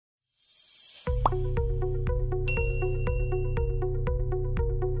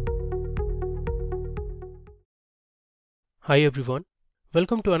Hi everyone,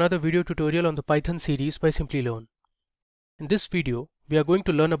 welcome to another video tutorial on the Python series by Simplilearn. In this video, we are going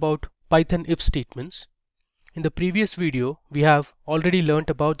to learn about Python if statements. In the previous video, we have already learnt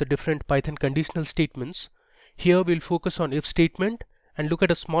about the different Python conditional statements. Here we'll focus on if statement and look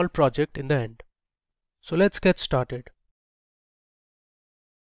at a small project in the end. So let's get started.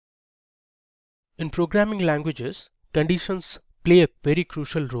 In programming languages, conditions play a very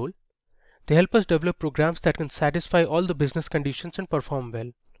crucial role. They help us develop programs that can satisfy all the business conditions and perform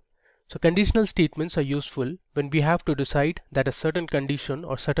well. So conditional statements are useful when we have to decide that a certain condition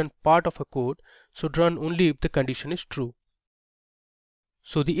or certain part of a code should run only if the condition is true.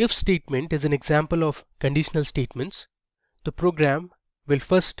 So the if statement is an example of conditional statements. The program will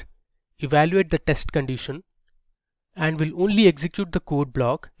first evaluate the test condition and will only execute the code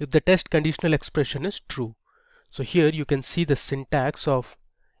block if the test conditional expression is true. So here you can see the syntax of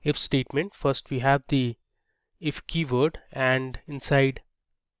if statement. First we have the if keyword, and inside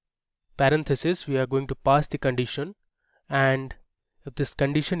parenthesis we are going to pass the condition, and if this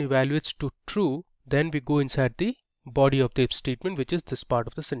condition evaluates to true, then we go inside the body of the if statement, which is this part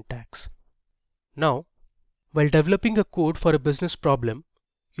of the syntax. Now, while developing a code for a business problem,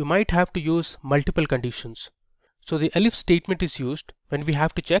 you might have to use multiple conditions. So the elif statement is used when we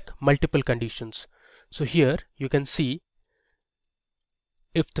have to check multiple conditions. So here you can see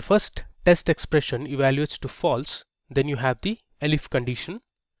if the first test expression evaluates to false, then you have the elif condition,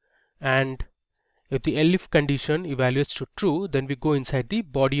 and if the elif condition evaluates to true, then we go inside the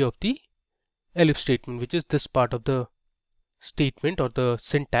body of the elif statement, which is this part of the statement or the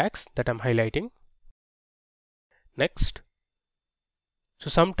syntax that I'm highlighting. Next, so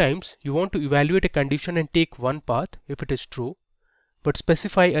sometimes you want to evaluate a condition and take one path if it is true, but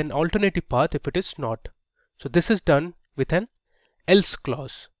specify an alternative path if it is not. So this is done with an else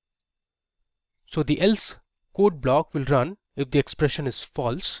clause. So the else code block will run if the expression is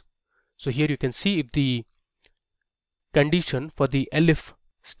false. So here you can see if the condition for the elif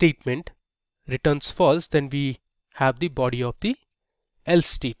statement returns false, then we have the body of the else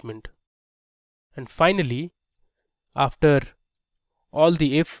statement. And finally, after all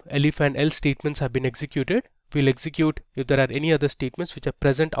the if, elif and else statements have been executed, we'll execute if there are any other statements which are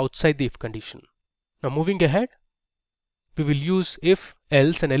present outside the if condition. Now moving ahead, we will use if,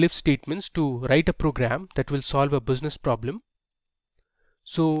 else and elif statements to write a program that will solve a business problem.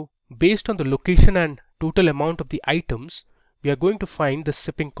 So based on the location and total amount of the items, we are going to find the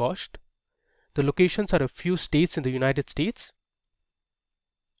shipping cost. The locations are a few states in the United States.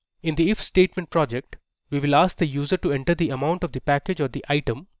 In the if statement project, we will ask the user to enter the amount of the package or the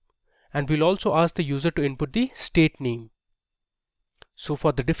item, and we'll also ask the user to input the state name. So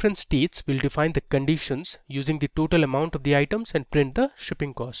for the different states, we'll define the conditions using the total amount of the items and print the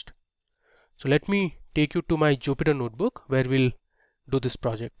shipping cost. So let me take you to my Jupyter notebook where we'll do this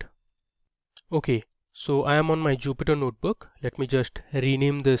project. Okay, so I am on my Jupyter notebook. Let me just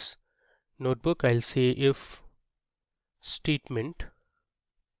rename this notebook. I'll say if statement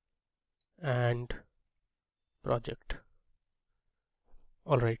and project.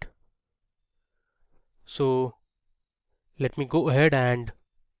 Alright, so let me go ahead and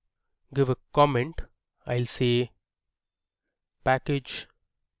give a comment. I'll say package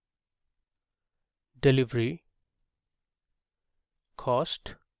delivery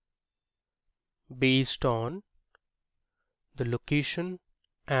cost based on the location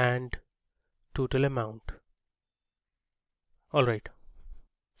and total amount. Alright,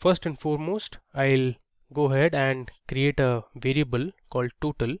 first and foremost, I'll go ahead and create a variable called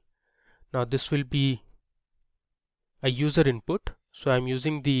total. Now this will be a user input, so I'm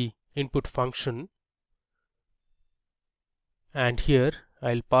using the input function, and here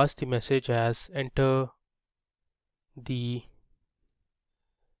I'll pass the message as enter the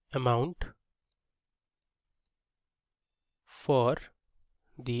amount for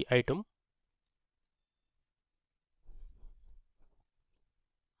the item.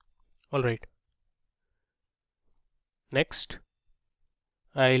 Alright, next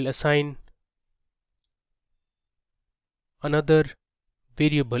I'll assign another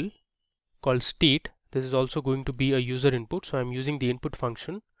variable called state. This is also going to be a user input, so I'm using the input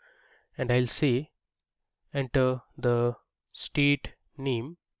function, and I'll say enter the state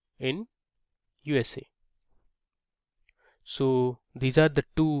name in USA. So these are the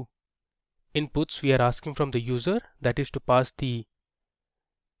two inputs we are asking from the user, that is to pass the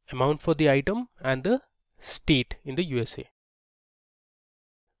amount for the item and the state in the USA.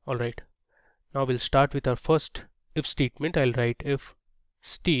 Alright, now we'll start with our first if statement. I'll write if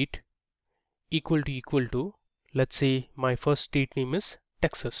state equal to, let's say my first state name is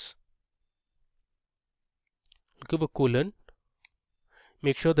Texas. give a colon.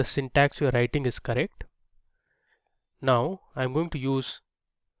 Make sure the syntax you're writing is correct. Now I'm going to use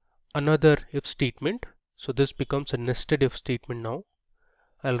another if statement. So this becomes a nested if statement now.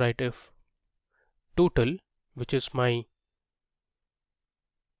 I'll write if total, which is my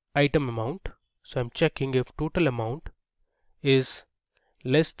item amount. So I'm checking if total amount is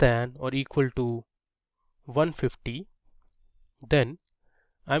less than or equal to 150. Then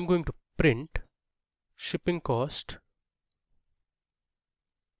I'm going to print shipping cost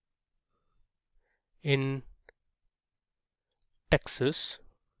in Texas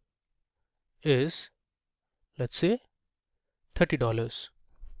is, let's say, $30.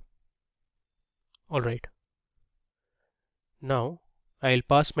 Alright. Now I'll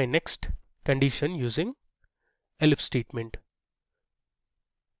pass my next condition using elif statement.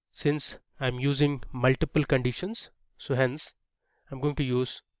 Since I'm using multiple conditions, so hence I'm going to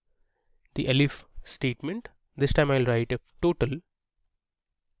use the elif statement. This time I'll write if total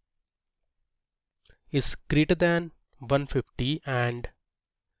is greater than 150 and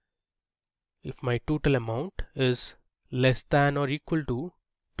if my total amount is less than or equal to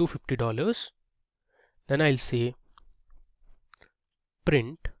 $250, then I'll say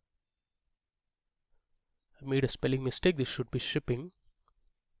print. I made a spelling mistake, this should be shipping.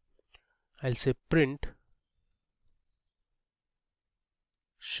 I'll say print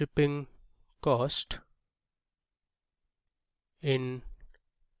shipping cost in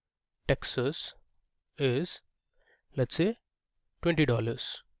Texas is, let's say,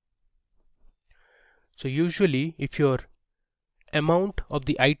 $20. So usually if your amount of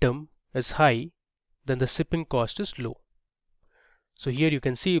the item is high, then the shipping cost is low. So here you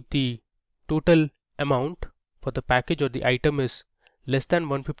can see if the total amount for the package or the item is less than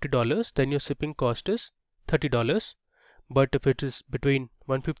 $150, then your shipping cost is $30. But if it is between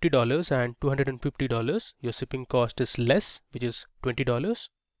 $150 and $250, your shipping cost is less, which is $20.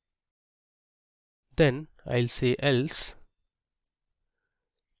 Then I'll say else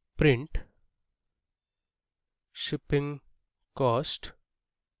print shipping cost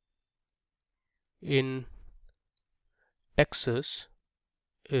in Texas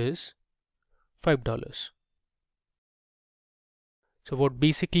is $5. So what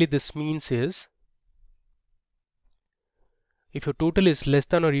basically this means is, if your total is less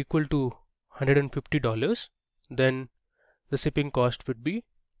than or equal to $150, then the shipping cost would be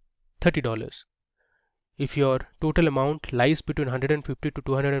 $30. If your total amount lies between $150 to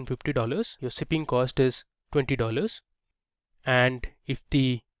 $250, your shipping cost is $20. And if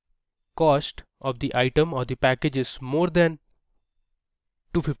the cost of the item or the package is more than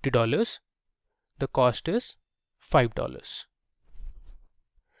 $250, the cost is $5.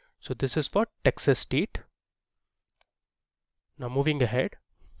 So this is for Texas state. Now moving ahead,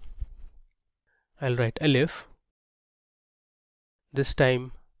 I'll write elif. This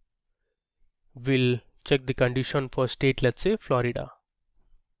time we'll check the condition for state, let's say Florida.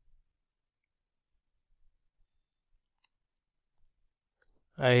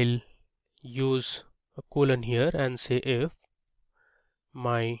 I'll use a colon here and say if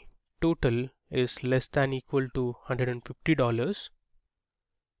my total is less than equal to $150,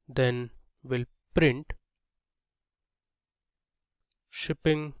 then we'll print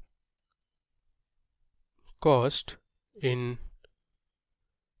shipping cost in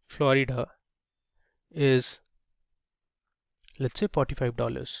Florida is, let's say,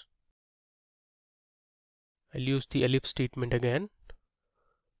 $45. I'll use the elif statement again.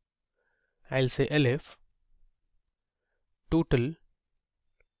 I'll say elif total,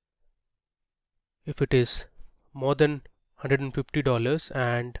 if it is more than $150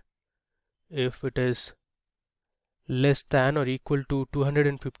 and if it is less than or equal to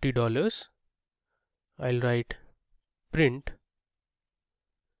 $250, I'll write print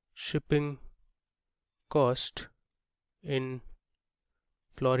shipping cost in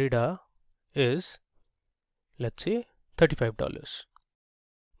Florida is, let's say, $35.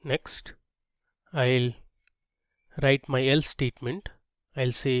 Next, I'll write my else statement.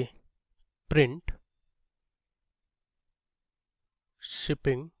 I'll say print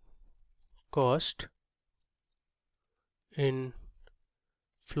shipping cost in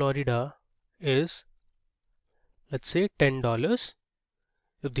Florida is, let's say, $10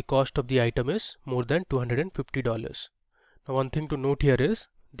 if the cost of the item is more than $250. Now one thing to note here is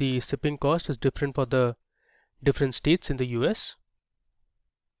the shipping cost is different for the different states in the US.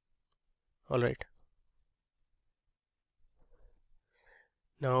 Alright.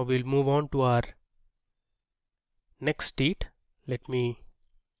 Now we'll move on to our next state. Let me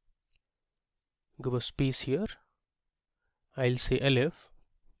give a space here. I'll say elif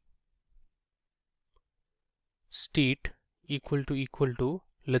state equal to,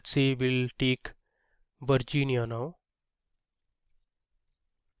 let's say we'll take Virginia now.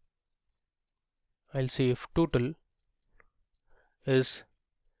 I'll say if total is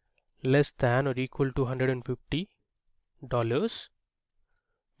less than or equal to $150,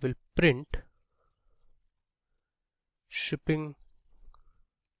 will print shipping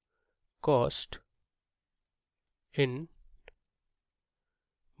cost in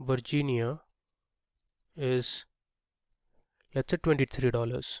Virginia is, let's say,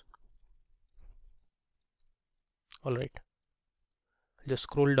 $23. Alright, I'll just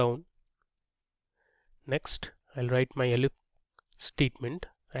scroll down. Next, I'll write my elif statement.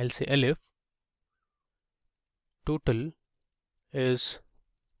 I'll say elif total is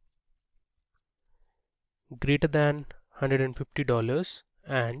greater than $150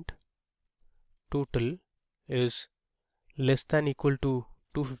 and total is less than equal to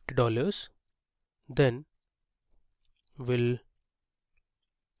 $250, then will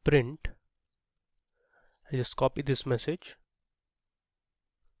print, I just copy this message,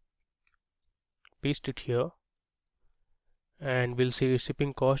 paste it here, and we'll say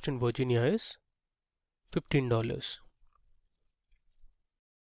shipping cost in Virginia is $15.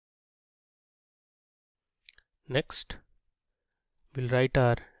 Next, we'll write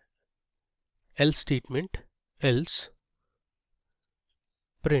our else statement, else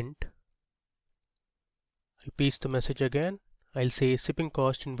print, I'll paste the message again, I'll say shipping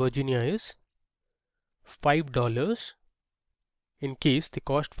cost in Virginia is $5 in case the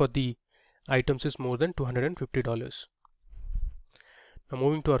cost for the items is more than $250. Now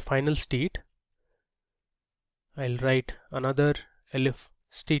moving to our final state, I'll write another elif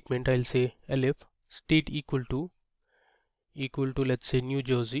statement. I'll say elif state equal to let's say New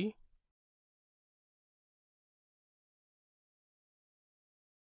Jersey,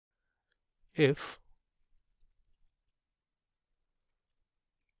 if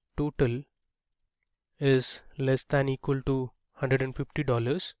total is less than equal to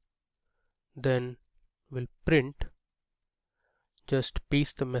 $150, then we'll print, just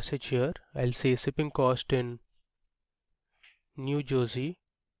paste the message here, I'll say shipping cost in New Jersey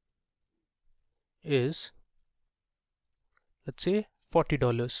is, let's say,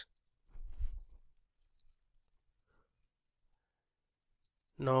 $40.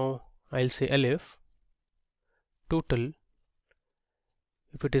 Now I'll say elif total,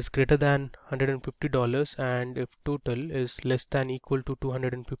 if it is greater than $150 and if total is less than equal to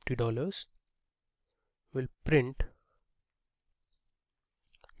 $250, we'll print,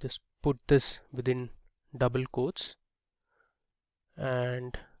 just put this within double quotes,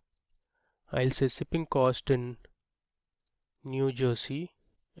 and I'll say shipping cost in New Jersey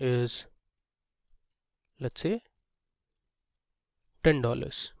is, let's say,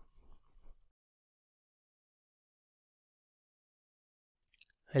 $10.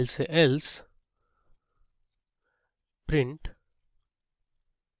 I'll say else print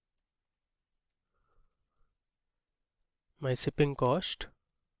my shipping cost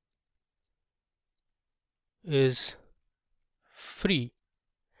is free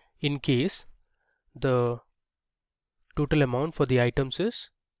in case the total amount for the items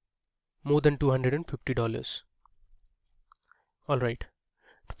is more than $250. Alright,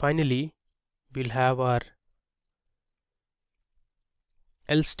 finally we'll have our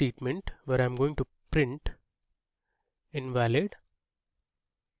else statement where I'm going to print invalid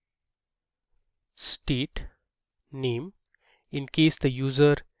state name in case the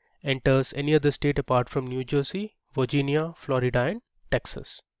user enters any other state apart from New Jersey, Virginia, Florida and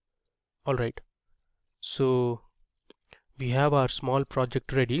Texas. Alright, so we have our small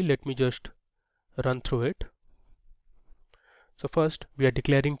project ready. Let me just run through it. So first we are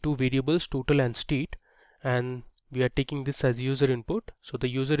declaring two variables, total and state, and we are taking this as user input. So the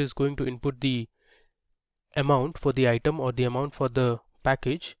user is going to input the amount for the item or the amount for the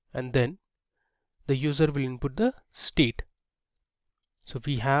package, and then the user will input the state. So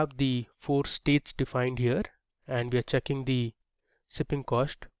we have the 4 states defined here, and we are checking the shipping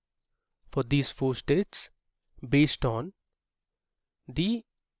cost for these 4 states based on the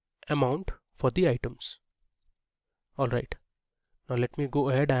amount for the items. Alright, now let me go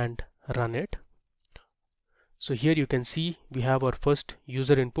ahead and run it. So here you can see we have our first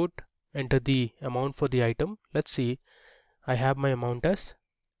user input, enter the amount for the item. Let's see, I have my amount as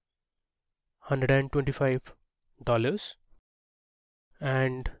 $125,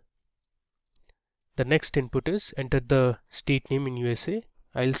 and the next input is enter the state name in USA.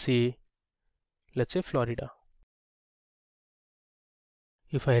 I'll say, let's say, Florida.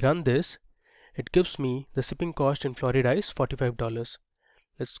 If I run this, it gives me the shipping cost in Florida is $45.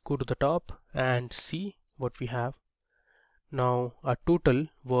 Let's go to the top and see what we have. Now our total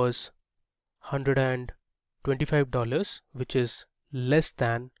was $125, which is less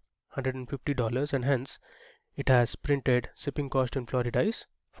than $150, and hence it has printed shipping cost in Florida is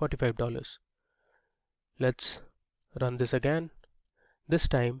 $45. Let's run this again. This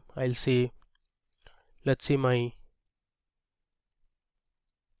time I'll say, let's say my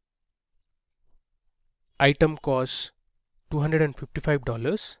item costs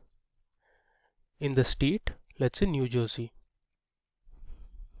 $255 in the state, let's say New Jersey.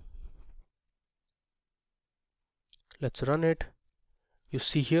 Let's run it. You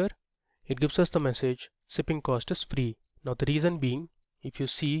see here it gives us the message shipping cost is free. Now the reason being, if you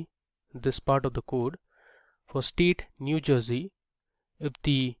see this part of the code, for state New Jersey, if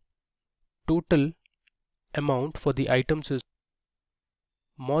the total amount for the items is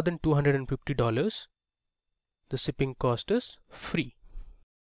more than $250, the shipping cost is free.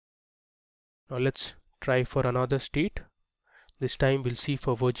 Now let's try for another state. This time we'll see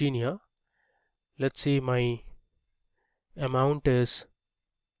for Virginia. Let's say my amount is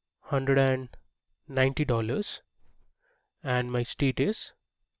 $190 and my state is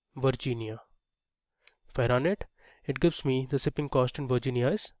Virginia. If I run it, it gives me the shipping cost in Virginia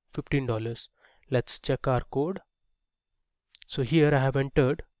is $15. Let's check our code. So here I have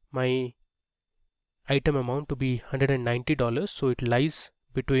entered my item amount to be $190, so it lies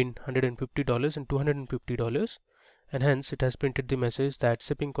between $150 and $250, and hence it has printed the message that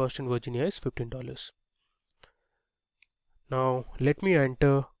shipping cost in Virginia is $15. Now let me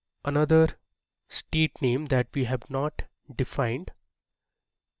enter another state name that we have not defined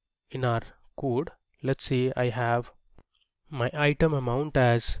in our code. Let's say I have my item amount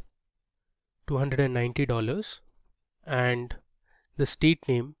as $290 and the state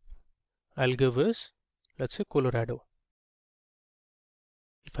name I'll give is, let's say, Colorado.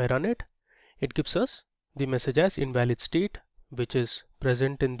 If I run it, it gives us the message as invalid state, which is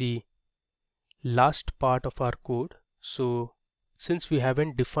present in the last part of our code. So since we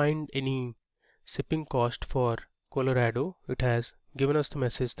haven't defined any shipping cost for Colorado, it has given us the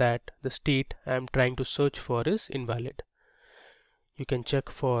message that the state I am trying to search for is invalid. You can check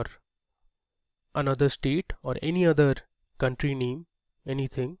for another state or any other country name,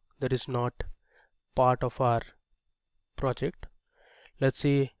 anything that is not part of our project. Let's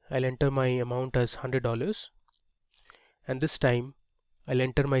say I'll enter my amount as $100, and this time I'll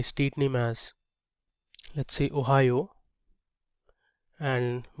enter my state name as, let's say, Ohio,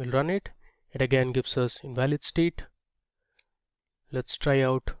 and we'll run it. It again gives us invalid state. Let's try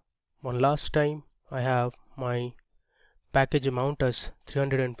out one last time. I have my package amount as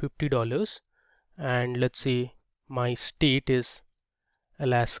 $350 and let's say my state is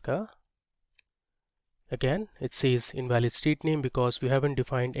Alaska. Again it says invalid state name because we haven't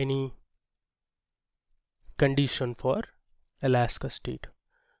defined any condition for Alaska state.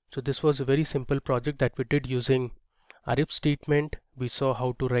 So this was a very simple project that we did using our if statement. We saw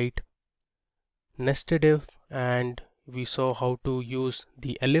how to write nested if, and we saw how to use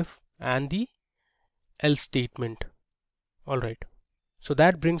the elif and the else statement. Alright, so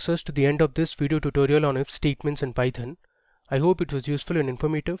that brings us to the end of this video tutorial on if statements in Python. I hope it was useful and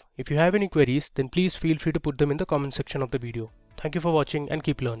informative. If you have any queries, then please feel free to put them in the comment section of the video. Thank you for watching and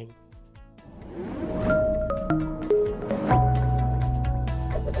keep learning.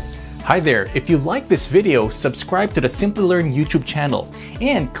 Hi there, if you like this video, subscribe to the Simplilearn YouTube channel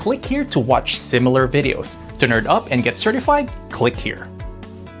and click here to watch similar videos. To nerd up and get certified, click here.